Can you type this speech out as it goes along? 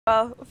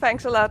Well,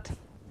 thanks a lot.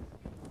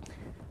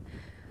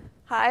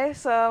 Hi,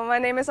 so my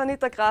name is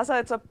Anita Grasa.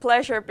 It's a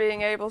pleasure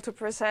being able to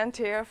present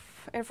here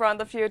in front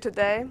of you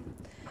today.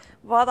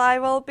 What I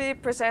will be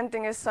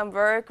presenting is some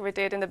work we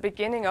did in the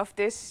beginning of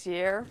this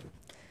year,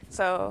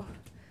 so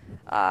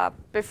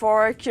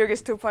before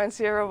QGIS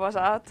 2.0 was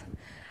out.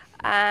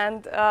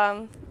 And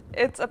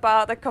it's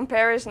about a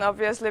comparison,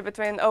 obviously,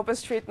 between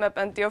OpenStreetMap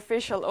and the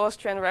official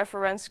Austrian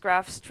reference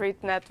graph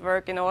street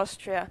network in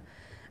Austria.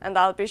 And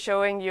I'll be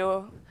showing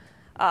you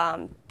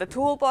the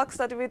toolbox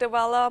that we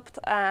developed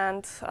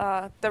and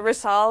the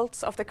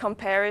results of the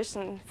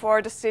comparison for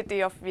the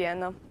city of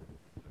Vienna.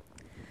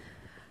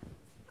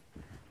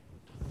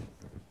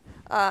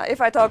 If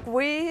I talk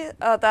we,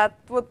 that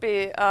would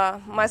be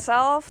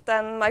myself,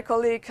 then my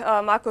colleague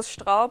Markus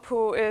Straub,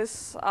 who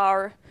is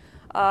our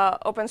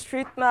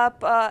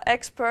OpenStreetMap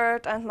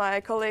expert, and my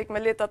colleague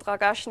Melita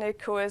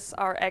Dragashnik, who is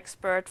our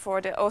expert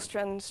for the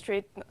Austrian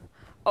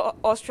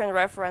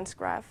reference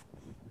graph.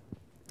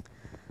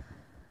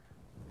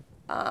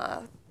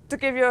 To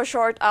give you a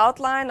short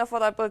outline of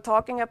what I'll be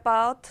talking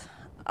about,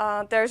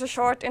 there's a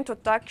short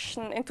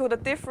introduction into the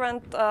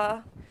different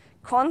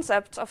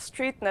concepts of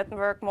street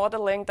network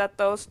modeling that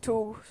those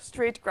two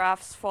street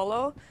graphs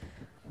follow.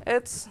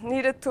 It's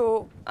needed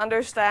to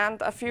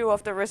understand a few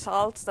of the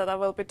results that I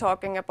will be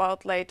talking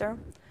about later.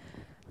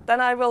 Then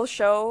I will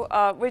show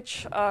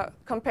which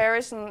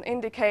comparison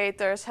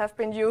indicators have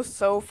been used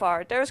so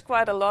far. There's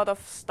quite a lot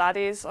of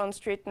studies on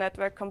street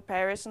network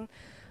comparison,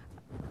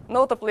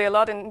 notably a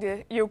lot in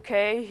the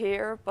UK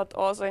here, but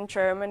also in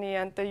Germany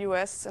and the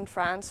US and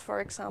France, for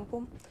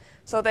example.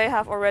 So they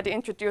have already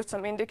introduced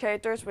some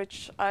indicators,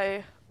 which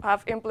I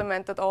have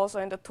implemented also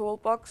in the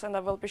toolbox, and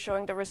I will be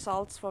showing the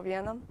results for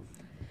Vienna.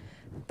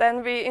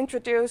 Then we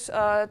introduce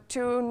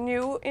two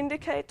new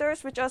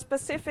indicators, which are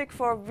specific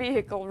for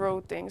vehicle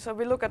routing. So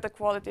we look at the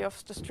quality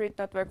of the street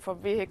network for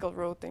vehicle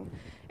routing.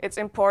 It's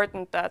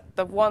important that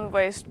the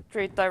one-way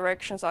street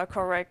directions are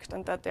correct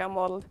and that they are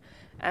modeled,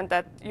 and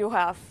that you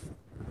have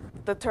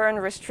the turn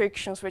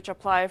restrictions which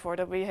apply for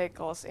the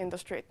vehicles in the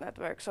street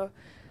network. So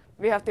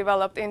we have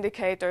developed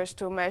indicators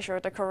to measure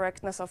the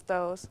correctness of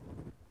those.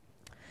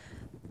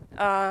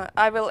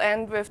 I will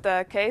end with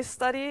the case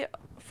study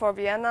for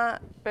Vienna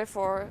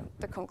before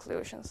the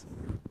conclusions.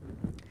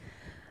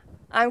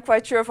 I'm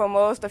quite sure for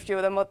most of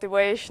you the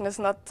motivation is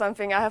not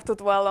something I have to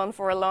dwell on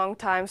for a long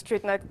time.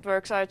 Street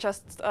networks are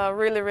just a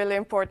really, really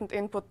important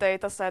input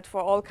data set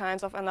for all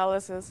kinds of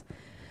analysis.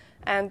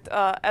 And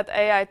at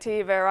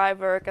AIT, where I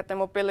work at the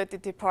mobility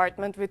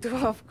department, we do,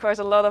 of course,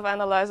 a lot of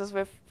analysis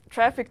with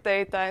traffic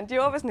data, and you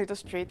always need a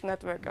street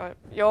network, or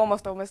you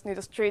almost always need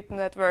a street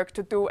network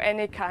to do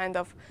any kind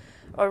of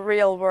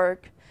real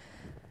work.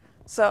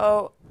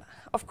 So,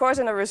 of course,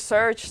 in a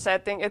research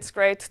setting, it's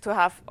great to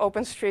have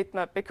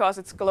OpenStreetMap because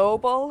it's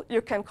global.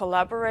 You can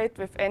collaborate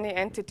with any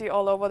entity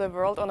all over the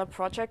world on a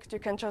project. You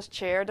can just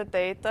share the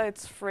data.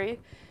 It's free.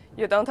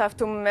 You don't have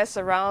to mess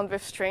around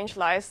with strange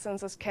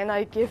licenses. Can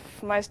I give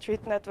my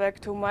street network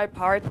to my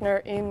partner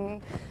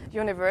in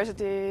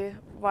university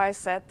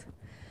YZ?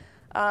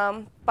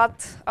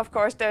 But of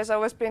course, there's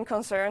always been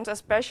concerns,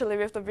 especially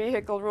with the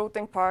vehicle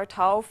routing part.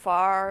 How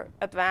far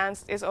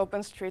advanced is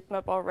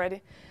OpenStreetMap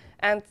already?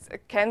 And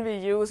can we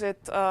use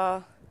it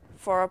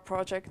for our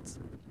projects?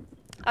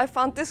 I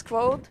found this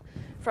quote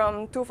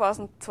from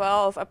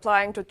 2012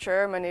 applying to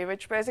Germany,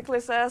 which basically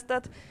says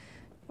that,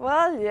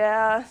 well,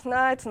 yeah,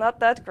 no, it's not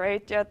that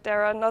great yet.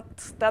 There are not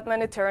that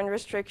many turn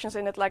restrictions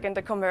in it like in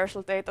the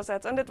commercial data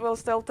sets, and it will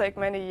still take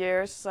many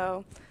years.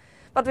 So,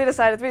 but we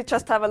decided we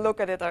just have a look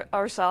at it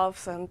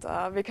ourselves, and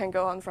we can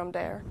go on from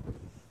there.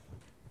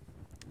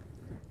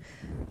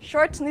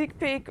 Short sneak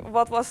peek,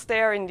 what was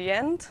there in the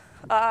end?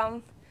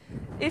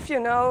 If you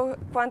know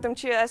Quantum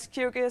GIS,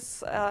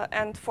 QGIS,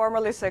 and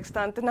formerly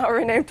Sextante, now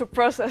renamed to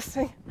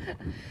processing,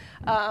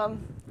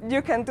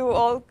 you can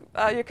do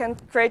you can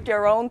create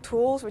your own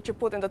tools which you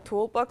put in the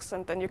toolbox,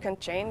 and then you can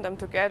chain them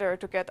together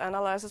to get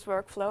analysis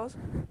workflows.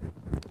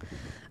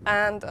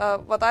 And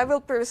what I will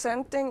be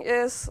presenting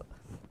is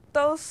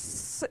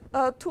those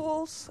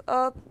tools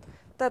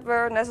that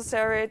were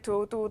necessary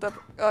to do the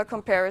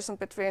comparison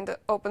between the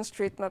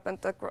OpenStreetMap and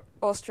the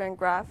Austrian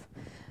graph.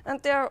 And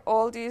there are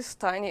all these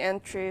tiny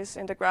entries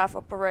in the graph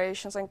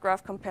operations and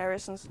graph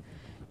comparisons.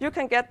 You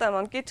can get them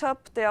on GitHub.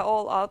 They are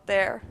all out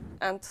there,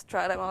 and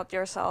try them out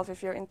yourself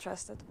if you're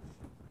interested.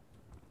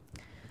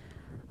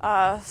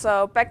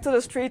 So back to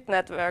the street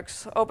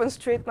networks.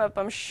 OpenStreetMap,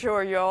 I'm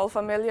sure you're all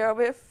familiar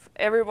with.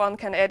 Everyone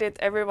can edit,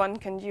 everyone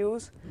can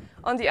use.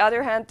 On the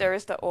other hand, there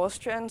is the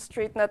Austrian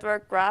street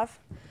network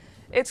graph.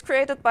 It's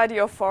created by the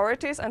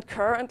authorities, and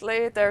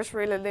currently there's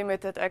really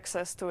limited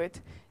access to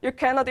it. You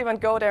cannot even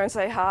go there and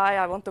say, hi,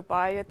 I want to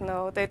buy it.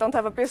 No, they don't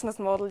have a business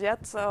model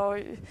yet, so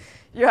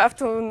you have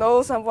to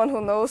know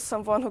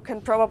someone who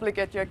can probably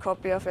get you a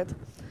copy of it.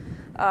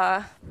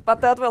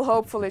 But that will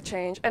hopefully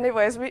change.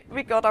 Anyways,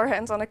 we got our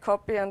hands on a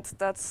copy, and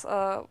that's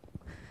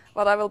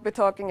what I will be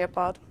talking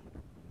about.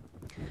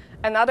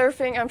 Another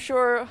thing I'm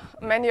sure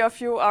many of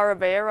you are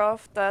aware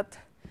of, that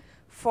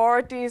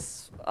for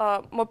these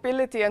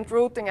mobility and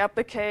routing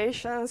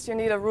applications, you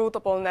need a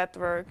routable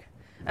network.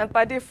 And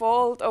by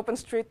default,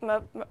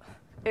 OpenStreetMap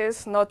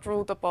is not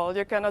routable.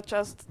 You cannot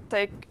just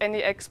take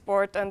any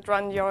export and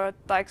run your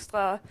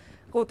Dijkstra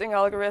routing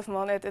algorithm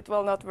on it. It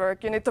will not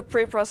work. You need to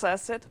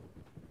pre-process it.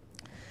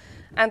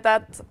 And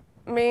that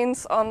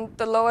means on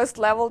the lowest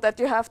level that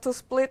you have to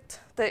split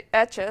the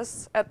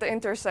edges at the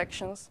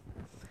intersections.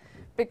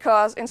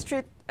 Because in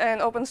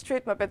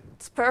OpenStreetMap,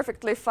 it's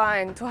perfectly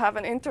fine to have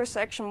an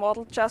intersection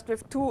model just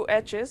with 2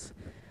 edges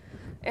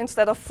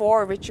instead of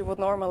 4, which you would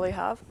normally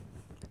have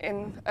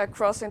in a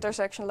cross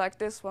intersection like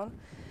this one.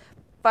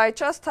 By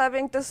just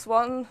having this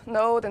one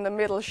node in the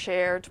middle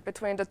shared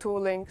between the 2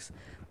 links,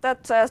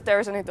 that says there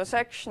is an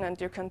intersection and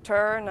you can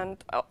turn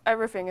and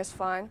everything is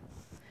fine.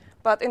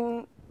 But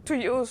to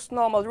use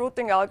normal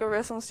routing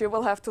algorithms, you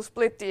will have to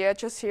split the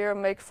edges here,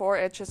 make 4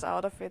 edges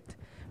out of it,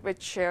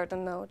 which share the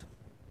node.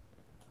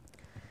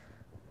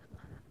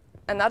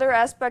 Another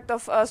aspect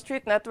of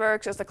street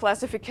networks is the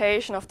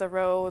classification of the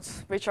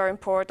roads, which are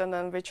important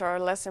and which are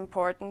less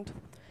important.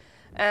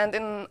 And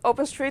in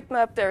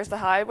OpenStreetMap, there is the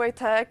highway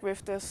tag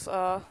with this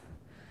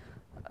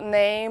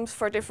names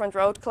for different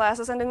road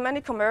classes. And in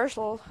many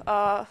commercial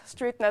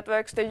street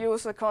networks, they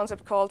use a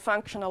concept called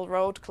functional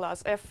road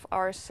class,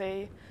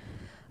 FRC.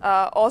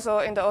 Also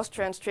in the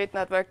Austrian street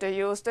network, they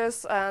use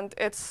this, and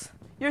it's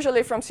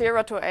usually from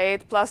 0 to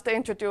 8, plus they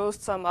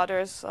introduced some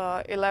others,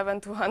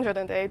 11 to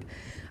 108,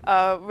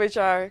 which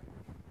are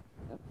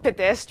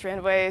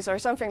pedestrian ways or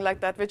something like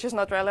that, which is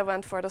not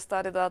relevant for the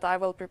study that I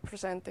will be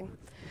presenting.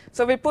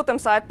 So we put them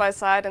side by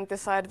side and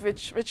decide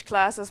which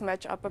classes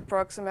match up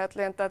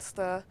approximately, and that's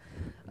the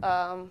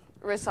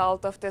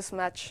result of this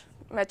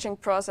matching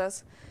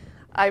process.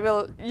 I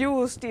will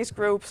use these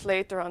groups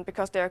later on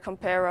because they are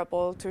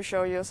comparable to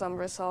show you some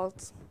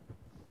results.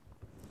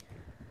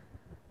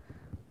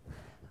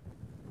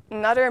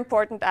 Another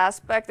important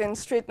aspect in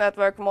street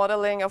network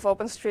modeling of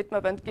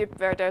OpenStreetMap and GIP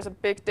where there's a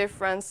big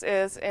difference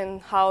is in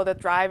how the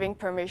driving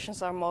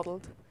permissions are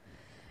modeled.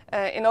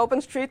 In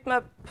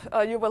OpenStreetMap,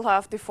 you will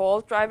have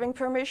default driving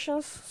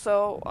permissions.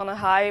 So on a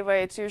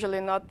highway, it's usually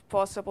not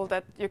possible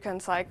that you can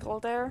cycle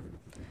there.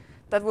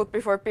 That would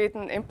be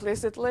forbidden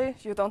implicitly.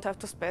 You don't have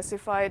to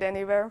specify it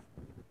anywhere.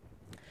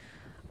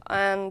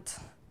 And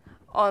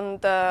on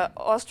the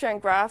Austrian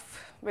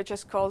graph, which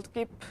is called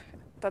GIP,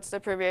 that's the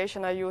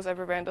abbreviation I use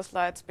everywhere in the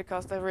slides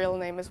because the real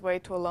name is way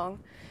too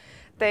long.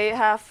 They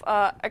have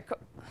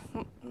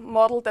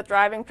modeled the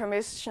driving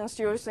permissions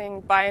using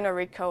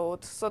binary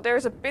code. So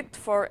there's a bit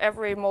for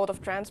every mode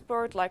of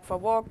transport, like for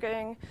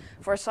walking,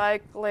 for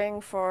cycling,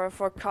 for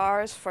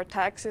cars, for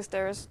taxis.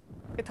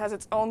 It has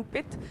its own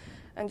bit.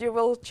 And you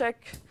will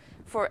check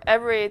for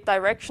every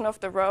direction of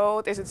the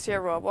road, is it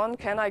 0 or 1?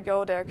 Can I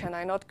go there? Can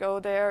I not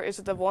go there? Is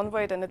it a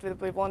one-way? Then it will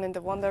be 1 in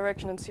the one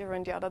direction and 0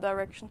 in the other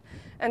direction.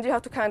 And you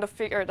have to kind of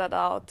figure that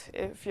out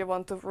if you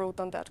want to route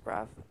on that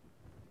graph.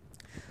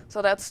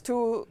 So that's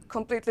 2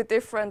 completely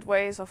different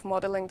ways of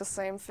modeling the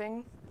same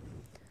thing.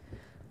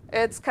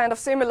 It's kind of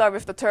similar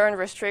with the turn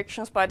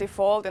restrictions by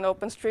default in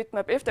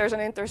OpenStreetMap. If there's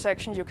an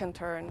intersection, you can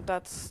turn.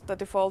 That's the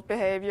default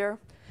behavior.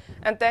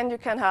 And then you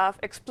can have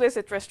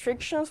explicit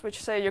restrictions, which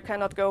say you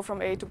cannot go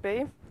from A to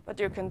B, but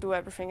you can do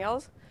everything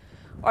else.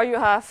 Or you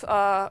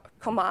have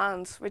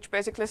commands, which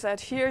basically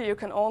said, here you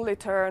can only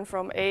turn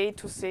from A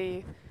to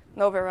C,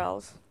 nowhere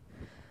else.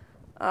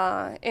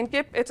 In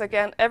GIP, it's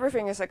again,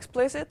 everything is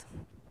explicit.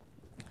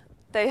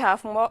 They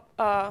have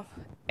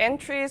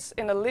entries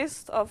in a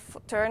list of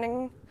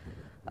turning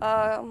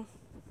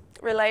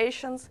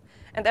relations,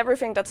 and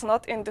everything that's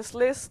not in this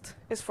list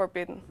is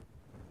forbidden.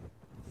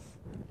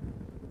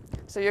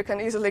 So you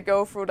can easily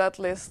go through that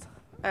list,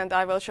 and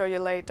I will show you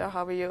later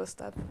how we use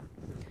that.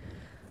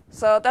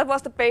 So that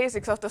was the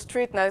basics of the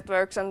street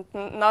networks, and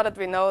now that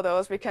we know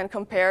those, we can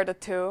compare the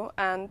 2.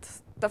 And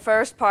the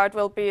first part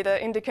will be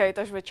the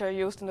indicators which are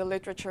used in the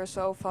literature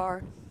so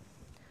far.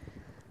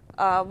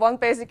 One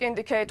basic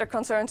indicator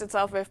concerns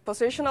itself with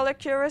positional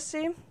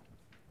accuracy.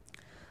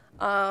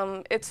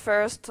 It's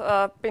first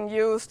been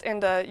used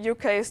in the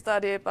UK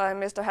study by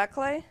Mr.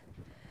 Hackley.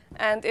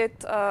 And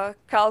it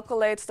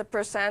calculates the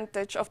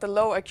percentage of the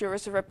low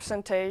accuracy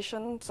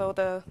representation, so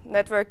the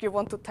network you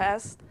want to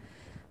test,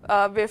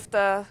 with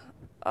the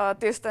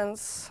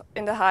distance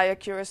in the high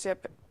accuracy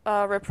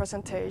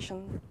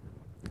representation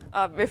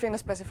within a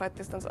specified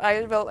distance.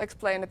 I will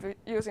explain it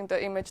using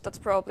the image. That's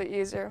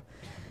probably easier.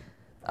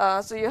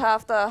 So you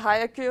have the high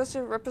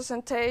accuracy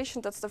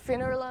representation, that's the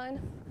thinner line.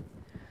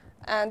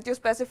 And you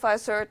specify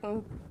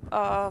certain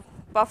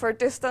buffer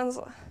distance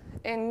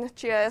in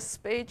GIS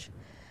speech.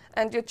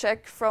 And you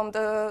check from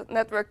the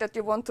network that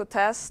you want to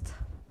test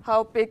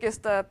how big is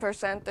the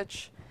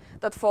percentage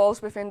that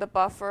falls within the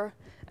buffer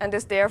and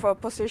is therefore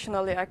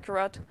positionally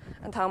accurate,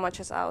 and how much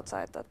is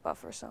outside that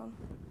buffer zone.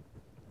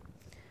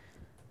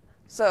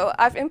 So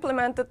I've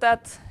implemented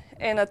that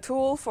in a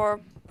tool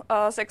for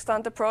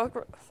Sextante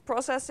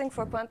processing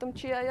for quantum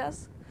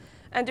GIS.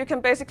 And you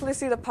can basically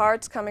see the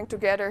parts coming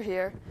together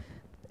here.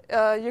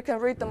 you can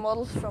read the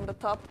models from the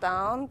top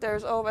down.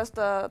 There's always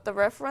the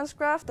reference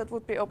graph, that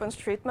would be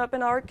OpenStreetMap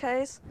in our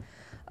case.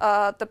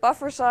 The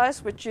buffer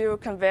size, which you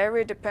can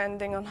vary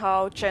depending on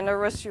how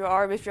generous you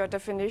are with your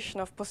definition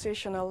of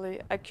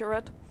positionally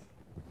accurate.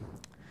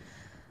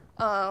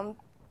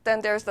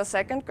 Then there's the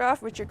second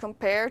graph, which you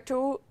compare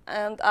to,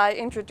 and I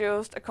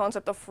introduced a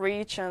concept of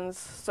regions,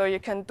 so you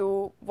can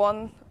do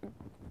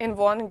in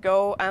one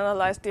go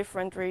analyze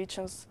different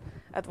regions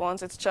at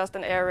once. It's just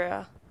an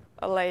area,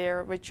 a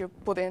layer which you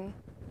put in.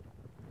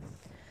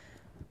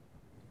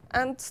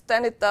 And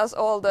then it does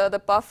all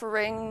the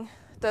buffering.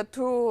 The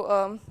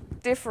two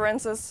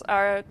differences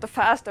are the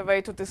faster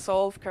way to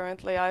dissolve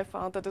currently. I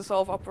found the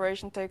dissolve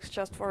operation takes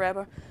just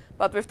forever,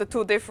 but with the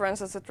two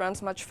differences it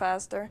runs much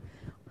faster.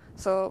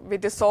 So we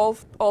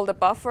dissolve all the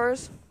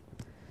buffers,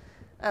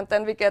 and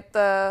then we get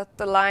the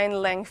line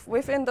length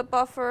within the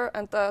buffer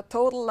and the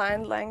total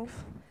line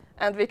length,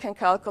 and we can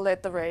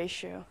calculate the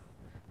ratio.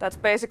 That's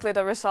basically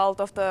the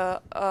result of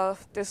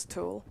this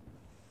tool.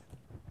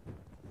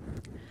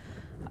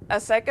 A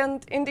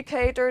second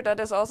indicator that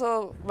is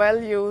also well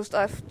used,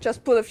 I've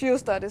just put a few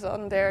studies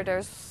on there,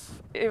 there's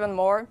even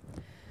more.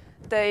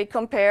 They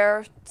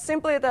compare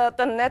simply the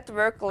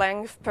network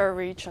length per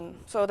region.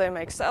 So they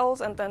make cells,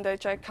 and then they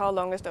check how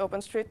long is the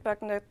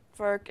OpenStreetMap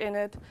network in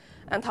it,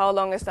 and how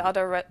long is the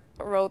other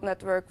road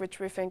network, which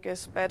we think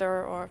is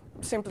better or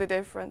simply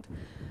different.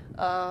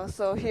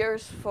 So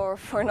here's for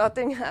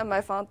Nottingham.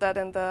 I found that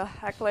in the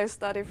Hackley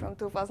study from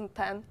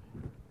 2010.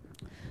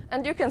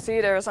 And you can see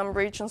there are some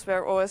regions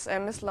where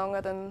OSM is longer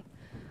than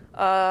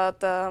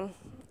the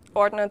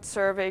Ordnance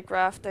Survey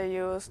graph they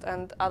used,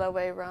 and other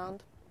way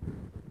around.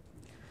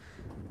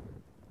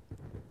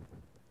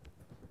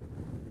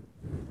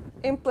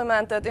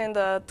 Implemented in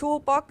the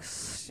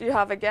toolbox, you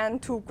have again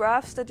two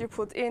graphs that you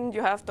put in.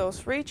 You have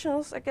those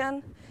regions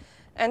again,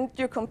 and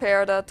you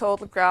compare the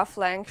total graph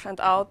length, and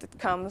out it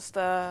comes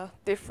the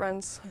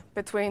difference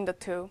between the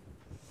two.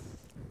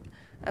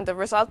 And the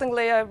resulting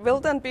layer will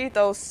then be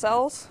those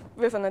cells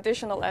with an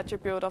additional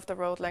attribute of the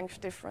road length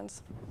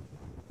difference.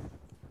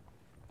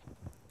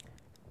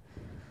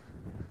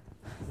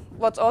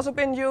 What's also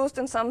been used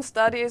in some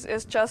studies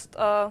is just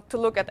to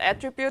look at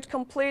attribute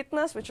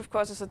completeness, which of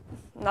course is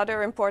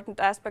another important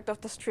aspect of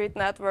the street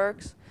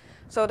networks.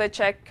 So they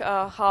check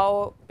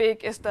how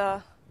big is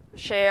the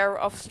share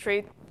of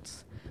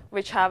streets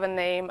which have a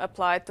name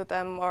applied to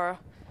them, or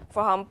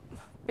for how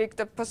big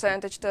the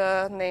percentage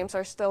the names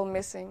are still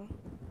missing.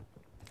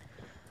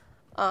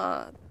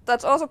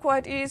 That's also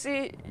quite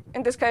easy.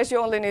 In this case, you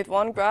only need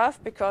one graph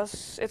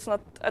because it's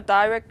not a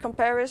direct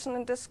comparison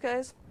in this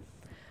case.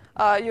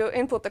 You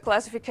input the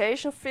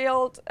classification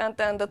field, and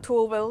then the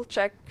tool will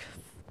check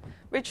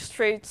which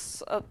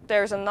streets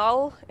there's a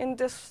null in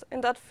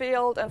that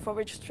field, and for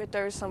which street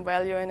there is some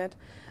value in it,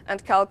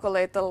 and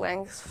calculate the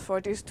lengths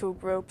for these two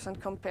groups and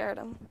compare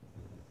them.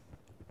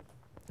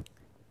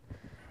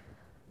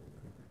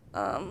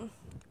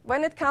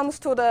 When it comes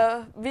to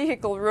the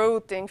vehicle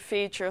routing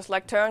features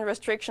like turn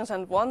restrictions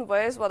and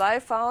one-ways, what I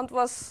found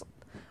was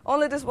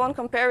only this one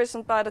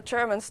comparison by the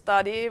German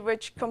study,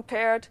 which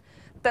compared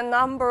the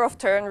number of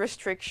turn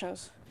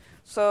restrictions.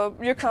 So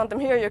you count them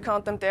here, you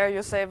count them there,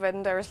 you say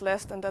when there is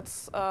less, then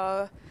that's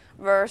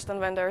worse than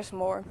when there is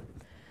more.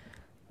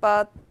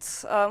 But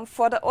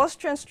for the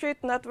Austrian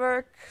street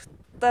network,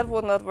 that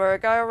would not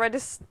work. I already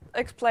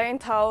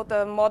explained how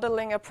the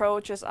modeling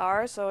approaches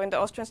are. So in the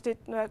Austrian street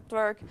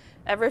network,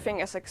 everything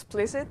is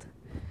explicit.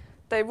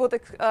 They would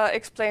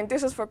explain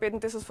this is forbidden,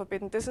 this is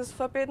forbidden, this is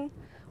forbidden,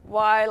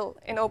 while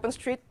in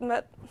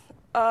OpenStreetMap,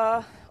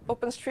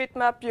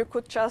 you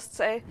could just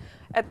say,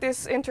 at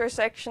this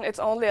intersection, it's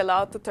only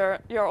allowed to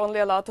turn. You're only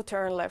allowed to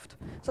turn left.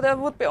 So there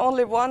would be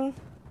only one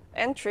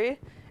entry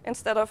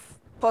instead of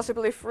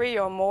possibly 3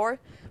 or more,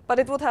 but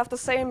it would have the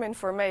same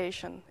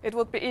information. It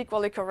would be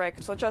equally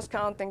correct. So just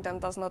counting them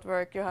does not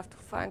work. You have to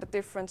find a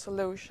different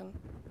solution.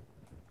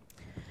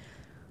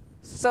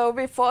 So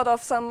we thought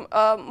of some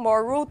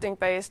more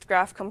routing-based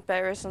graph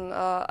comparison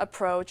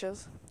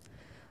approaches.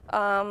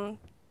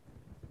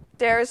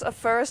 There is a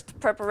first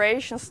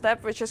preparation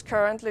step, which is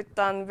currently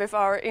done with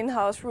our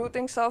in-house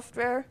routing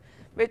software,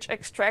 which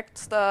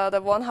extracts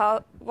the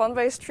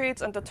one-way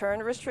streets and the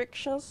turn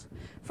restrictions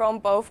from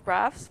both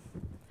graphs,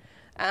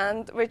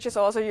 and which is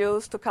also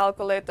used to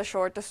calculate the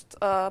shortest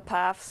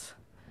paths.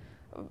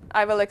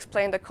 I will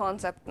explain the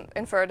concept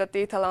in further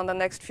detail on the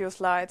next few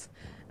slides.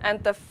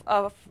 And the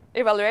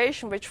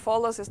evaluation which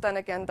follows is then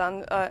again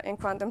done in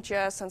Quantum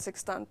GIS and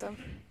Sextante.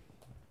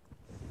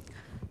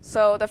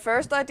 So the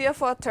first idea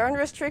for turn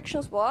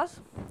restrictions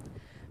was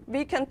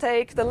we can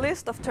take the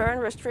list of turn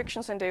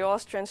restrictions in the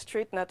Austrian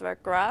street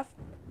network graph,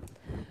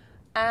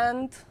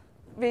 and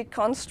we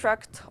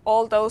construct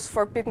all those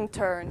forbidden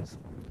turns.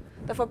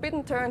 The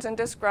forbidden turns in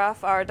this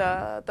graph are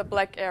the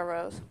black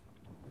arrows.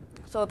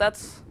 So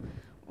that's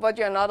what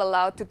you're not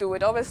allowed to do.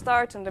 It always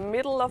starts in the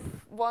middle of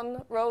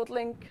one road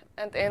link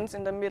and ends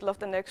in the middle of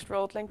the next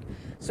road link.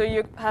 So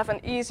you have an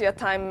easier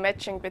time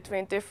matching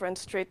between different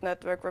street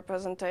network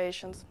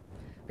representations.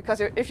 because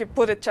if you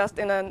put it just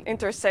in an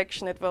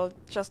intersection, it will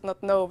just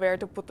not know where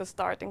to put the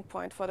starting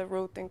point for the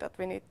routing that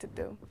we need to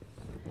do.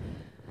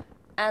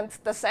 And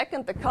the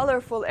second, the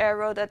colorful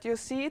arrow that you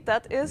see,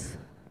 that is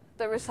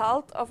the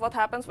result of what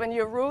happens when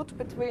you route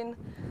between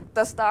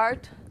the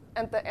start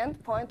and the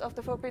end point of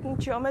the forbidden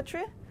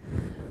geometry.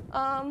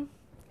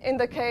 In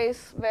the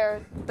case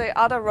where the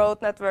other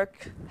road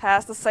network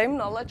has the same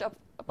knowledge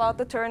about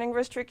the turning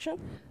restriction,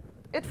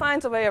 it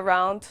finds a way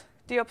around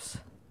the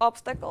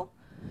obstacle.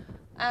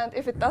 And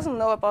if it doesn't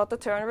know about the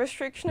turn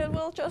restriction, it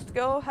will just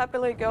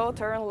happily go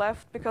turn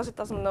left because it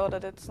doesn't know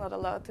that it's not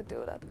allowed to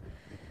do that.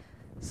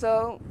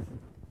 So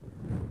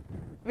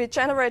we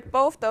generate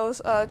both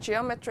those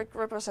geometric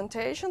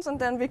representations, and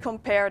then we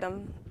compare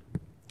them.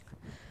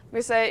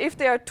 We say if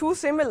they are too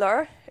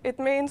similar, it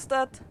means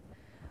that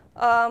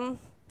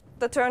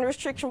the turn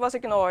restriction was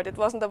ignored. It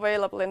wasn't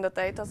available in the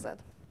data set.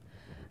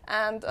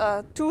 And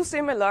too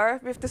similar,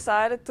 we've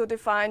decided to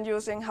define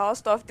using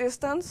Hausdorff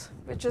distance,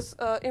 which is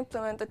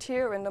implemented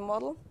here in the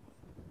model,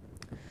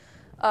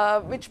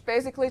 which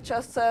basically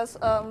just says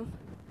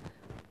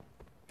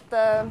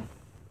the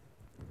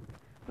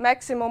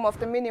maximum of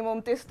the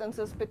minimum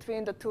distances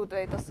between the two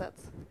data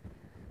sets.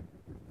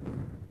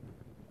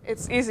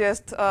 It's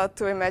easiest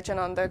to imagine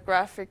on the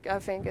graphic. I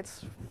think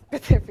it's a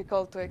bit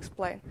difficult to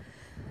explain.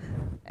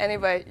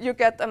 Anyway, you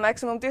get a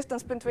maximum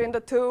distance between the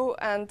two,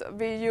 and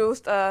we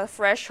used a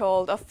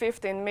threshold of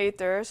 15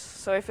 meters.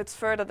 So if it's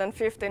further than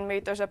 15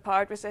 meters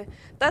apart, we say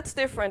that's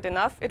different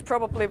enough. It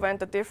probably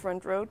went a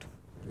different route.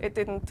 It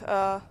didn't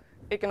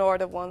ignore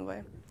the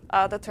one-way,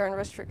 the turn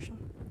restriction.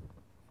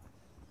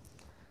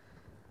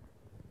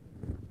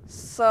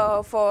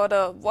 So for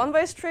the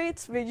one-way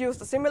streets, we used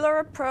a similar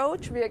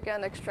approach. We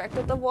again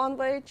extracted the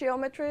one-way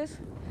geometries.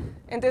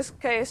 In this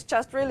case,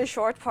 just really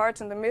short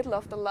parts in the middle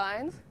of the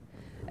lines.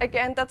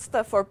 Again, that's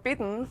the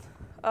forbidden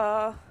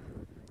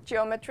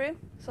geometry,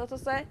 so to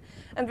say.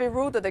 And we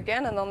route it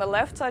again, and on the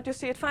left side, you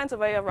see it finds a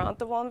way around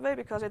the one-way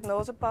because it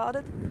knows about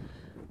it.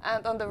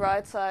 And on the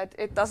right side,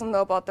 it doesn't know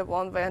about the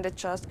one-way, and it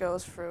just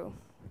goes through.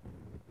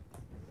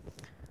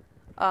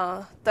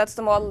 That's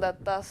the model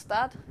that does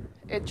that.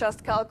 It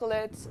just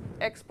calculates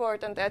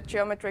export and add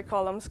geometry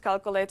columns,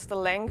 calculates the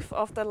length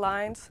of the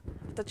lines,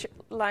 the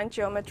line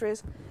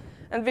geometries,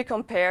 and we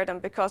compare them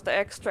because the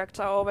extracts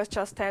are always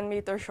just 10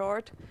 meters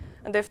short.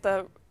 And if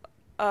the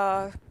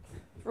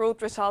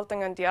route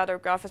resulting in the other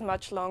graph is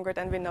much longer,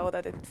 then we know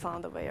that it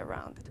found a way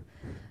around it,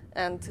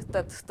 and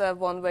that the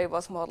one-way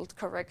was modeled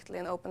correctly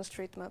in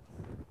OpenStreetMap.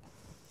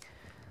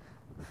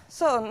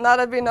 So now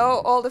that we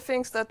know all the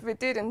things that we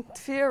did in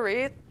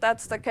theory,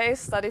 that's the case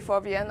study for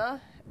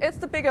Vienna. It's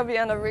the bigger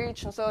Vienna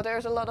region, so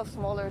there's a lot of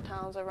smaller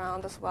towns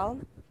around as well.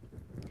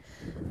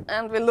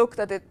 And we looked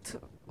at it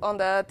on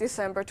the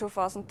December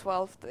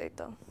 2012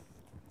 data.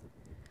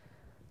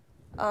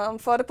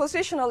 For the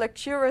positional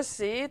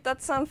accuracy,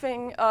 that's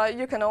something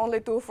you can only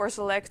do for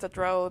selected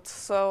roads.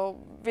 So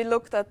we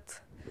looked at,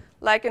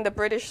 like in the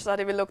British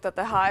study, we looked at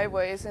the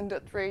highways in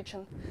that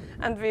region.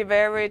 And we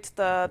varied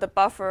the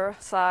buffer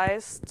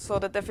size, so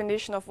the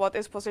definition of what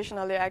is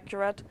positionally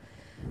accurate.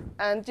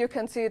 And you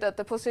can see that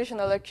the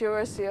positional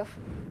accuracy of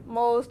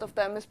most of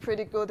them is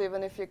pretty good,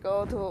 even if you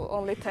go to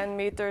only 10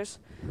 meters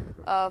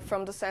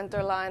from the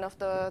center line of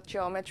the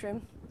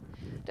geometry.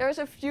 There's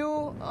a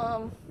few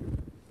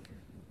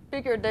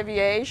bigger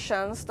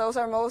deviations. Those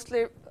are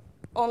mostly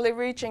only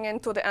reaching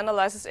into the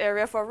analysis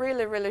area for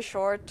really, really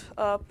short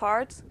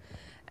parts.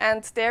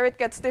 And there it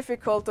gets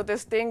difficult to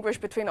distinguish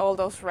between all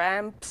those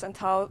ramps and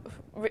how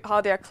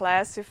they are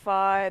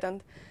classified.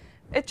 And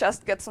it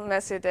just gets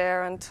messy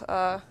there. And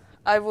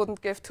I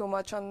wouldn't give too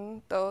much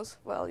on those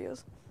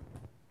values.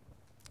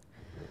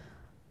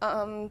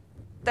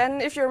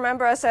 Then if you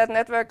remember, I said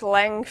network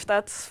length.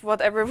 That's what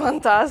everyone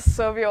does.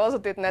 So we also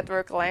did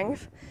network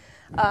length.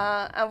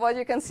 And what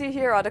you can see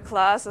here are the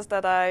classes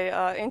that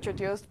I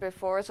introduced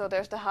before. So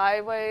there's the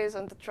highways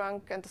and the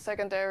trunk and the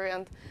secondary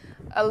and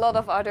a lot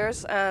of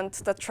others, and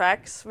the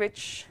tracks,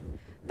 which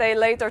they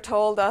later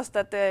told us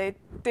that they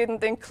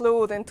didn't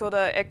include into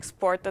the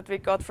export that we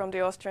got from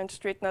the Austrian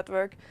street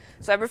network.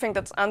 So everything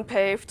that's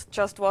unpaved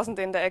just wasn't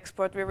in the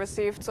export we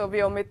received, so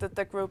we omitted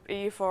the group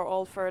E for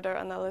all further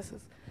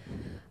analysis.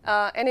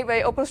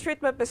 Anyway,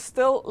 OpenStreetMap is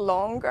still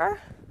longer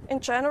in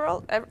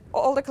general.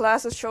 All the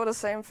classes show the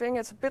same thing.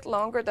 It's a bit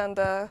longer than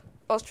the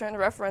Austrian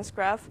reference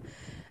graph.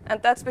 And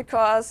that's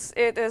because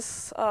it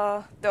is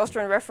the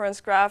Austrian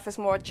reference graph is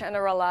more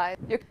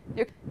generalized.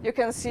 You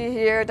can see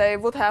here they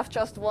would have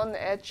just one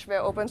edge where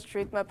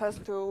OpenStreetMap has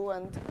two,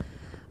 and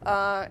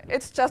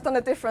it's just on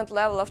a different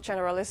level of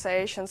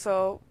generalization.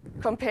 So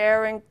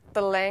comparing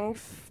the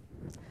length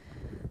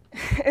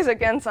is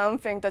again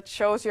something that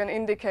shows you an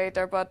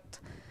indicator, but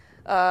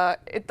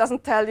it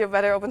doesn't tell you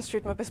whether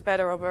OpenStreetMap is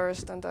better or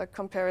worse than the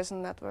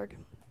comparison network.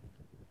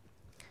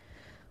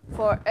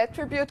 For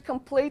attribute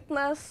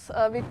completeness,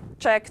 we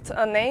checked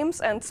names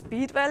and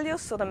speed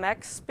values, so the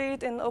max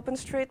speed in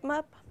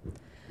OpenStreetMap.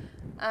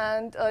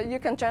 And you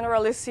can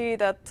generally see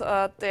that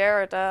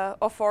there the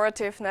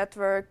authoritative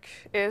network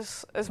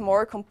is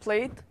more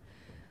complete.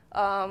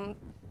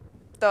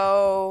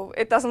 though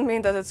it doesn't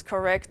mean that it's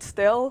correct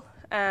still,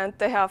 and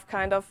they have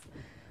kind of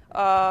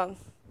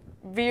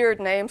weird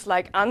names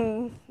like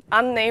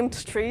unnamed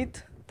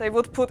street they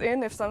would put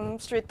in if some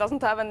street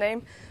doesn't have a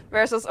name,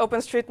 versus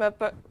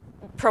OpenStreetMap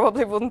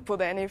probably wouldn't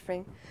put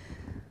anything.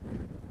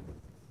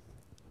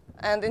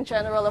 And in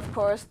general, of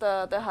course,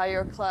 the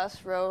higher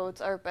class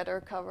roads are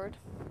better covered.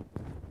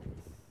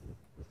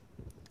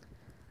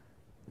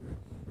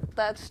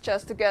 That's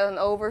just to get an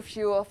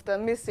overview of the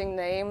missing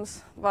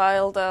names,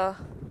 while the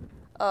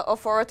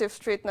authoritative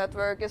street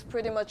network is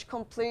pretty much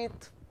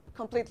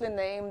completely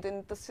named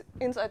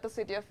inside the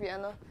city of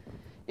Vienna.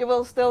 You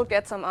will still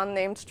get some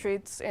unnamed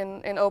streets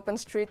in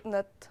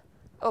OpenStreetMap,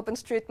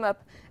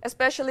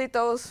 especially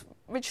those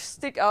which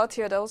stick out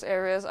here. Those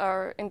areas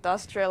are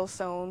industrial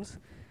zones,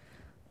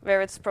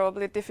 where it's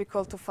probably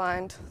difficult to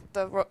find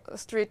the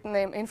street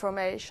name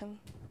information.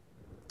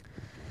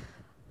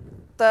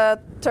 The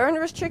turn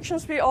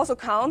restrictions we also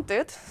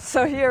counted.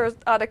 So here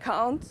are the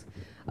counts.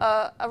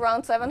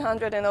 Around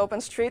 700 in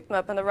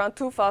OpenStreetMap and around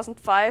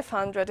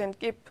 2,500 in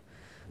GIP.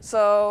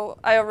 So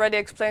I already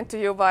explained to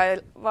you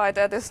why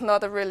that is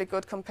not a really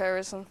good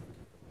comparison.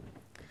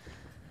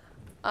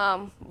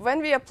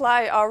 When we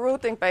apply our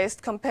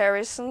routing-based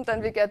comparison,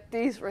 then we get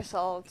these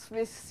results.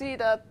 We see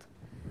that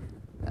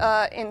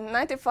in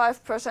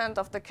 95%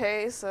 of the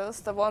cases,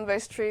 the one-way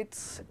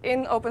streets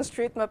in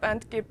OpenStreetMap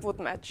and GIP would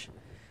match.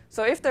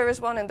 So if there is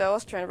one in the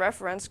Austrian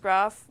reference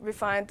graph, we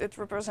find it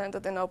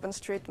represented in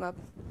OpenStreetMap.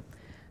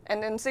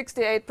 And in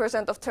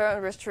 68% of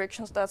turn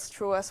restrictions, that's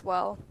true as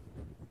well.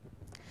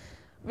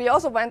 We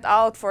also went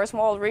out for a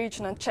small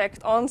region and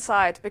checked on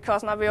site,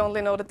 because now we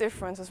only know the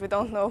differences. We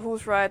don't know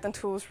who's right and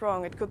who's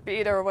wrong. It could be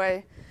either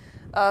way.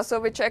 So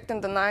we checked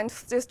in the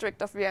 9th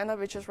district of Vienna,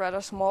 which is a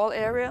rather small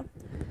area.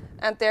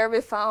 And there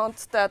we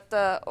found that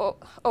the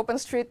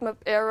OpenStreetMap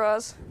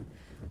errors,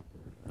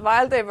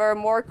 while they were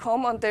more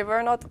common, they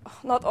were not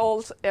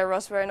all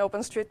errors were in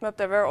OpenStreetMap.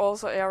 There were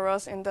also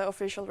errors in the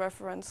official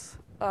reference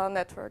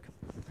network.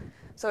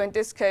 So in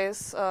this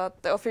case,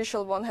 the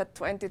official one had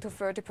 20 to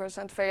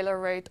 30% failure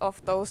rate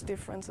of those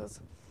differences.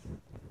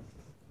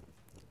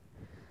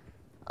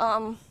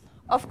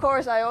 Of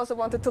course, I also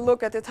wanted to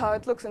look at how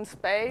it looks in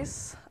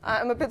space.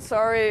 I'm a bit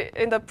sorry,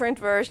 in the print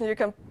version, you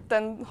can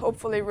then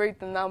hopefully read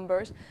the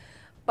numbers.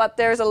 But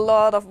there's a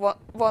lot of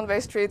one-way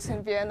streets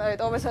in Vienna.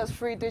 It always has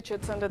 3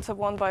 digits, and it's a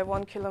 1 by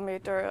 1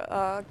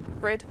 kilometer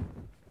grid.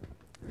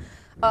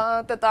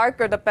 The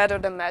darker, the better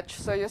the match.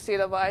 So you see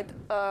the white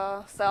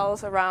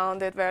cells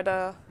around it, where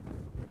the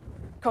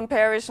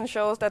comparison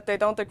shows that they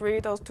don't agree,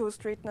 those two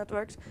street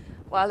networks,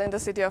 while in the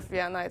city of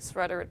Vienna, it's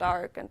rather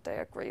dark, and they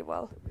agree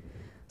well.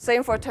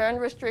 Same for turn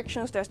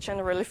restrictions. There's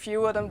generally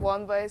fewer than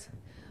one-ways.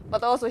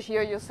 But also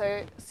here you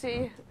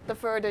see the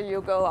further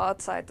you go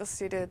outside the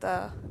city,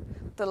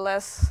 the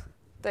less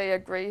they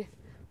agree,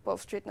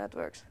 both street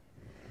networks.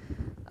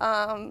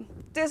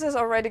 This is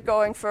already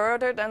going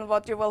further than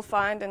what you will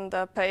find in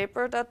the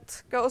paper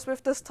that goes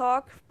with this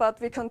talk,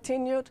 but we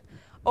continued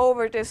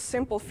over this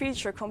simple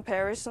feature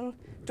comparison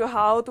to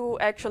how do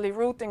actually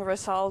routing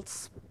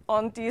results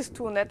on these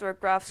two network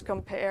graphs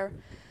compare.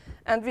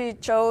 And we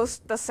chose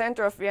the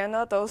center of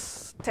Vienna,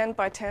 those 10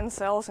 by 10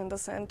 cells in the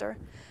center,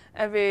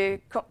 and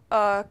we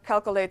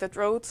calculated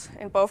routes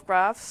in both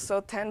graphs, so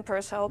 10 per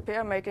cell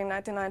pair, making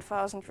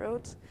 99,000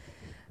 routes,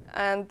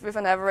 and with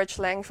an average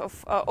length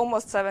of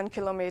almost 7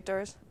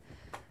 kilometers.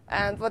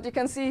 And what you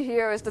can see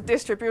here is the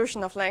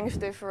distribution of length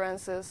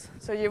differences.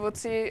 So you would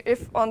see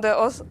if on the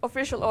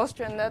official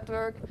Austrian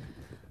network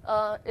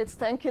it's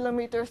 10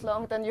 kilometers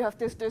long, then you have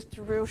this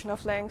distribution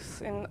of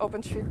lengths in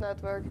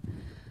OpenStreetNetwork.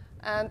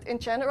 And in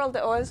general, the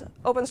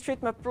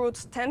OpenStreetMap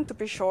routes tend to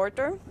be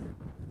shorter.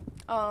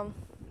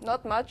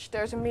 Not much.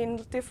 There's a mean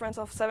difference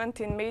of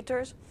 17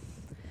 meters.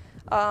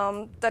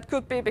 That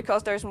could be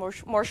because there's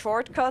more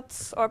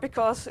shortcuts, or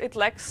because it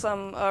lacks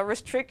some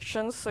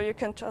restrictions, so you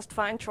can just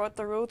find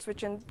shorter routes,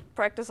 which in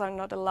practice are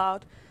not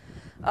allowed.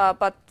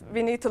 But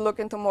we need to look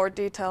into more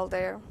detail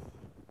there.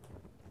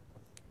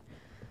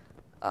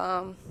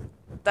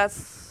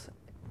 That's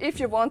if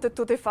you wanted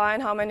to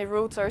define how many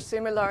routes are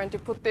similar and you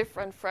put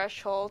different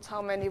thresholds, how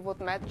many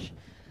would match.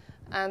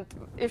 And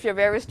if you're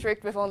very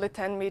strict with only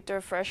 10-meter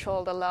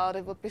threshold allowed,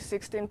 it would be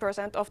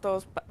 16% of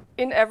those,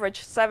 in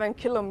average, 7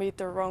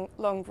 kilometer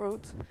long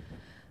routes.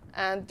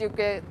 And you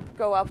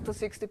go up to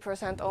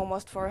 60%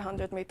 almost for a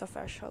 100-meter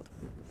threshold.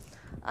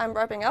 I'm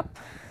wrapping up.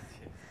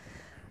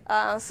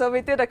 So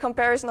we did a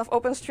comparison of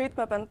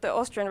OpenStreetMap and the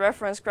Austrian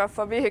reference graph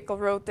for vehicle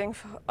routing,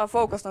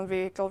 focused on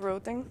vehicle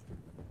routing.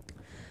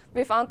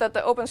 We found that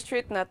the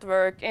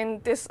OpenStreetNetwork in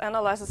this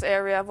analysis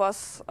area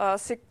was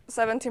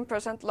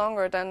 17%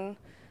 longer than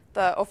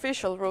the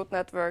official route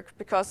network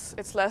because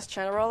it's less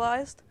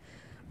generalized.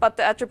 But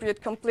the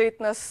attribute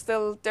completeness,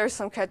 still there's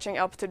some catching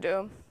up to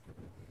do.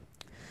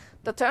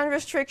 The turn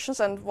restrictions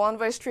and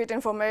one-way street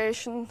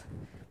information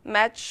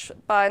match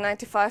by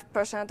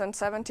 95% and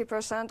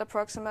 70%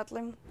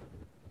 approximately.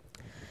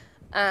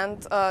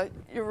 And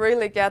you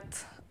really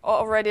get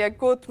already a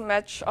good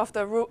match of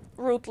the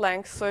route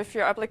length. So if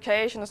your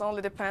application is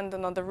only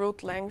dependent on the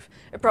route length,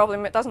 it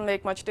probably doesn't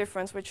make much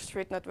difference which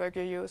street network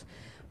you use.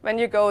 When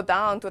you go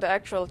down to the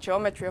actual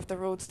geometry of the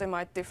routes, they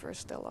might differ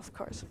still, of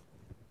course.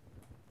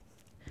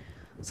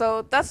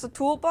 So that's the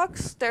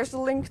toolbox. There's a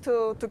link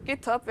to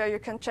GitHub where you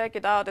can check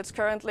it out. It's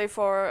currently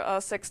for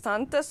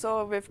Sextante,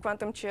 so with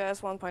Quantum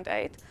GIS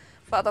 1.8.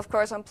 But of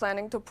course, I'm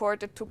planning to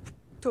port it to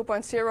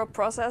 2.0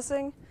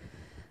 processing.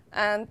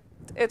 And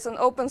it's an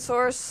open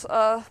source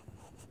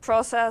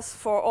process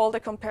for all the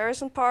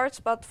comparison parts.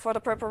 But for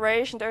the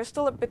preparation, there's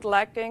still a bit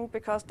lacking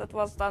because that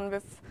was done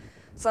with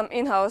some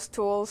in-house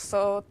tools.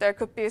 So there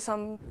could be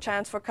some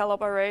chance for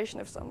collaboration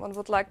if someone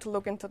would like to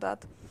look into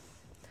that.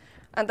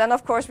 And then,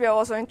 of course, we are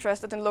also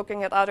interested in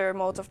looking at other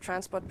modes of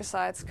transport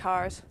besides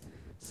cars.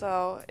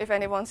 So if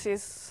anyone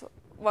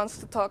wants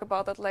to talk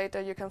about that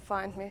later, you can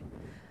find me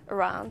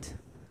around.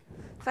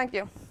 Thank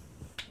you.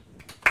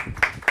 Okay,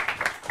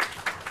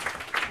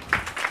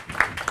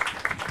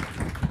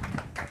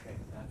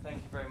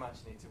 thank you very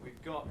much, Anita.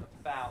 We've got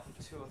about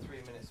 2 or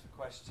 3 minutes for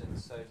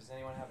questions. So does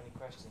anyone have any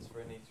questions for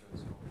Anita at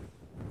all?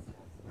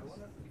 I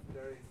wonder if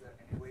there is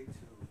any way to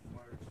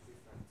merge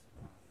different,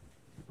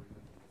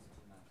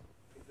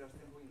 if there's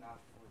simply not,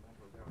 for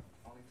example, there are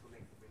only 2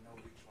 links, we know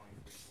which one is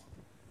which one.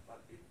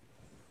 But if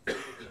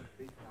it's a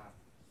big map,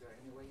 is there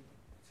any way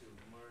to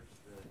merge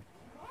the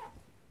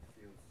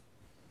fields?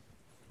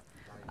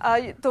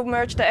 To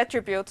merge the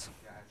attributes.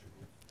 Yeah,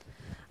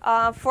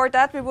 attributes. For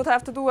that, we would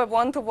have to do a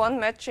one-to-one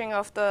matching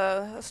of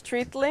the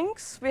street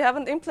links. We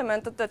haven't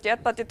implemented that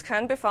yet, but it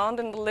can be found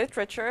in the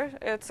literature.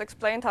 It's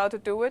explained how to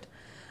do it.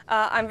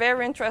 I'm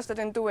very interested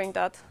in doing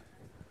that.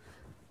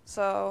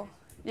 So,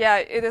 yeah,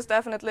 it is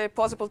definitely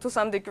possible to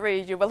some degree.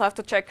 You will have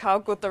to check how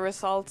good the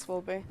results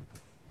will be.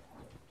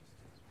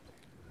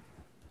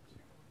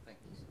 Thank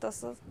you.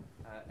 Does it?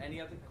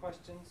 Any other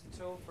questions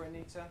at all for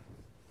Anita?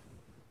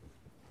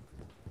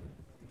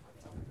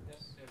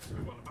 Yes. Yeah, just a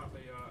quick one about the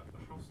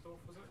Hausdorff,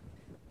 was it?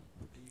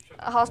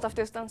 A Hausdorff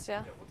distance,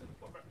 yeah. Yeah,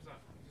 what represents that?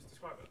 Can you just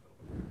describe it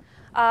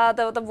a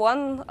little bit? The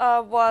one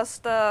was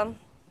the.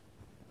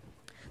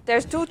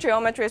 There's 2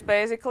 geometries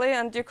basically,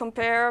 and you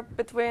compare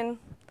between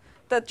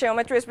the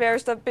geometries where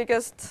is the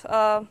biggest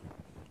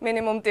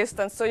minimum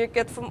distance. So you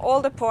get from all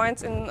the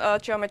points in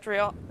geometry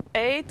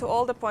A to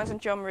all the points in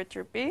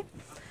geometry B,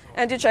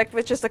 and you check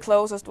which is the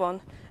closest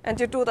one.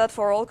 And you do that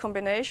for all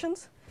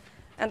combinations,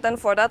 and then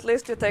for that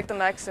list you take the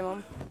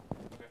maximum.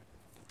 Okay.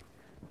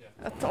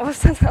 Yeah. Was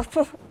that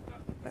helpful?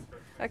 That's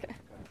great. Okay.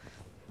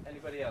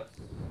 Anybody else?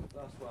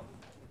 Last one.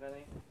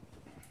 Any?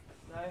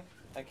 No?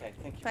 Okay,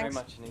 thank you very Thanks.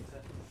 much,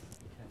 Anita.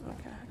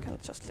 Okay, I can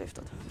just lift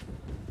it.